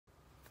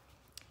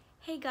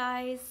Hey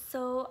guys,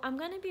 so I'm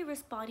gonna be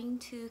responding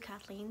to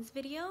Kathleen's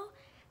video.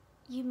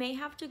 You may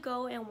have to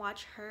go and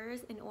watch hers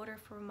in order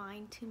for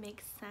mine to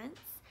make sense.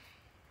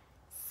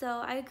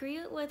 So I agree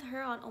with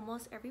her on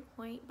almost every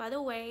point. By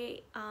the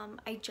way,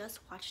 I just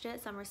watched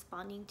it, so I'm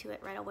responding to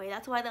it right away.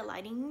 That's why the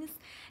lighting's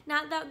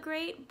not that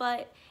great,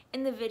 but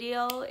in the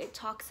video, it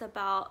talks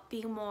about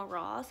being more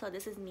raw. So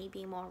this is me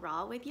being more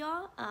raw with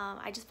y'all.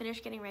 I just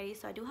finished getting ready,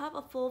 so I do have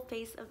a full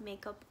face of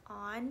makeup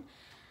on,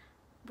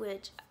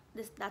 which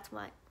that's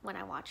what when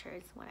I watch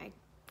hers, when I'm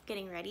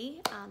getting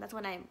ready. That's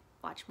when I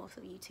watch most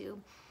of YouTube.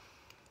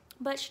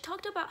 But she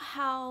talked about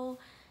how,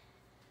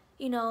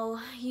 you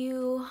know,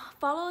 you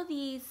follow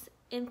these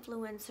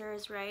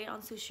influencers, right,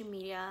 on social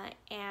media,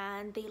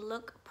 and they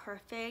look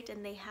perfect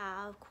and they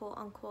have quote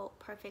unquote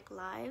perfect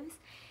lives.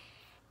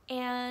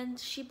 And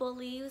she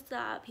believes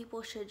that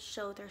people should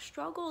show their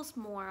struggles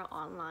more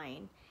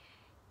online.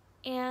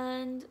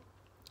 And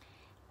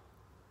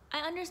I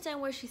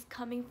understand where she's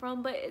coming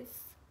from, but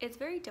it's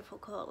very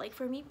difficult. Like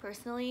for me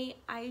personally,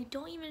 I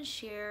don't even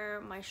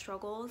share my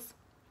struggles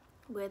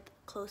with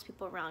close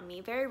people around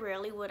me. Very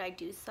rarely would I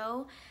do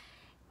so,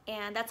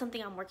 and that's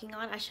something I'm working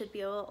on. I should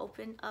be able to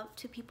open up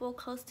to people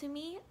close to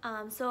me.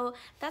 So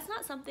that's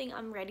not something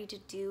I'm ready to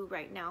do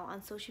right now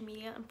on social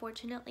media,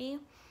 unfortunately.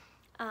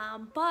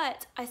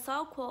 But I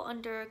saw a quote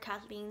under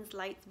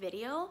Kathleenlight's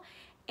video,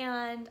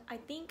 and I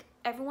think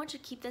everyone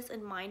should keep this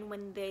in mind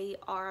when they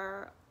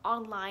are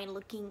online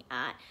looking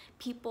at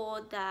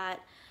people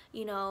that,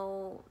 you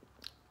know,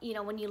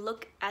 when you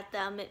look at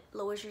them, it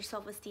lowers your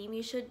self-esteem.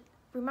 You should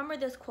remember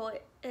this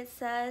quote. It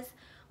says,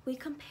 "We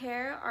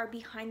compare our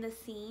behind the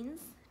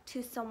scenes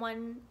to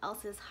someone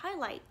else's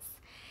highlights."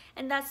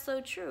 And that's so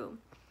true.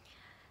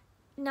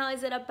 Now,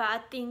 is it a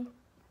bad thing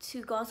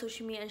to go on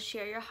social media and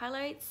share your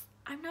highlights?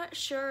 I'm not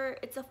sure.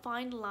 It's a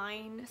fine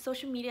line.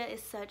 Social media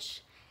is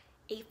such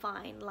a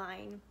fine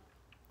line.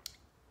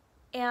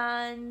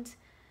 And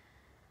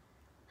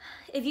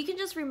if you can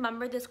just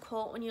remember this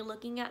quote when you're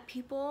looking at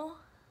people,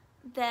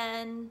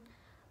 then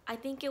I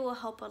think it will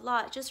help a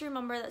lot. Just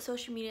remember that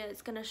social media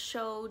is gonna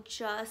show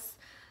just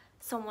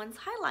someone's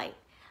highlight.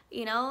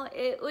 You know,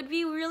 it would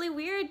be really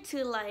weird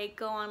to like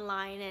go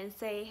online and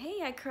say,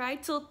 hey, I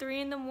cried till 3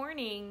 in the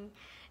morning.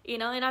 You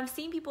know, and I've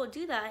seen people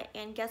do that,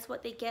 and guess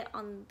what they get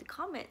on the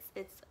comments?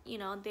 It's, you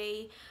know,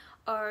 they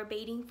are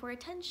baiting for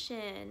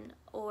attention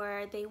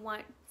or they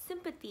want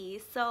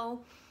sympathy.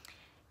 So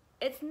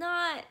it's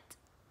not,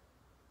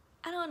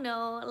 I don't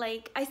know,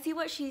 like I see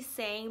what she's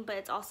saying, but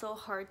it's also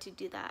hard to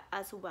do that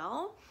as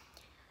well.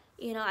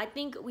 You know, I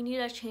think we need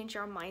to change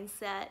our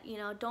mindset. You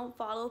know, don't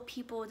follow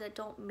people that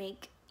don't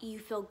make you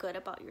feel good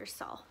about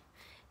yourself.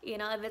 You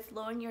know, if it's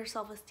lowering your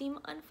self-esteem,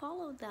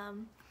 unfollow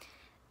them.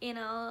 You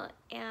know,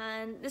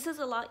 and this is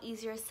a lot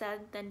easier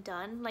said than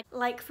done.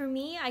 Like for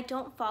me, I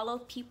don't follow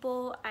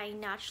people I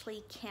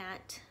naturally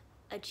can't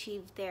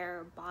achieve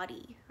their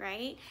body,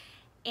 right?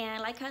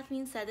 And like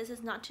Kathleen said, this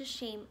is not to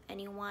shame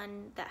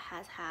anyone that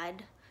has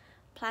had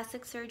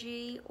plastic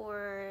surgery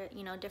or,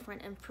 you know,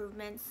 different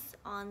improvements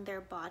on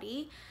their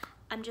body.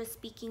 I'm just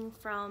speaking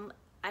from,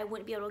 I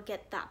wouldn't be able to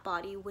get that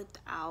body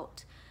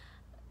without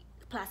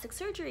plastic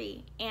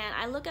surgery. And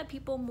I look at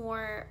people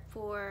more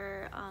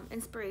for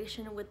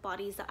inspiration with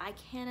bodies that I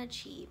can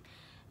achieve.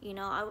 You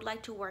know, I would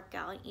like to work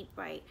out and eat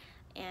right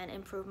and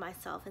improve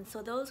myself, and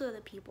so those are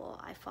the people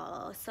I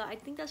follow. So I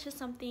think that's just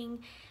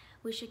something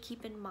we should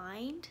keep in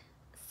mind.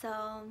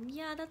 So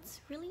yeah,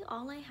 that's really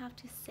all I have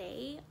to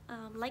say.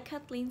 Like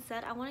Kathleen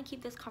said, I want to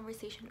keep this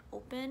conversation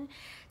open,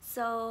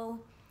 so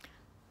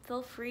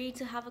feel free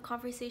to have a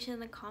conversation in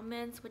the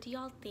comments. What do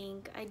y'all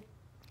think? I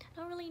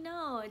don't really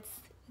know.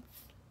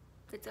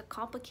 It's a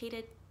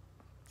complicated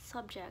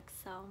subject,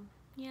 so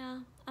yeah,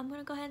 I'm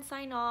gonna go ahead and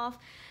sign off.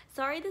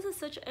 Sorry this is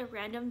such a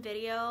random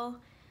video,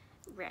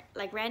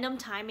 like random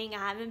timing. I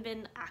haven't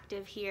been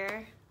active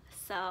here,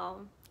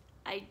 so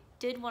I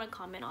did want to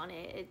comment on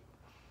it.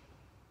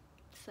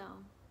 So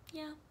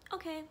yeah,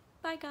 okay,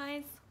 bye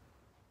guys.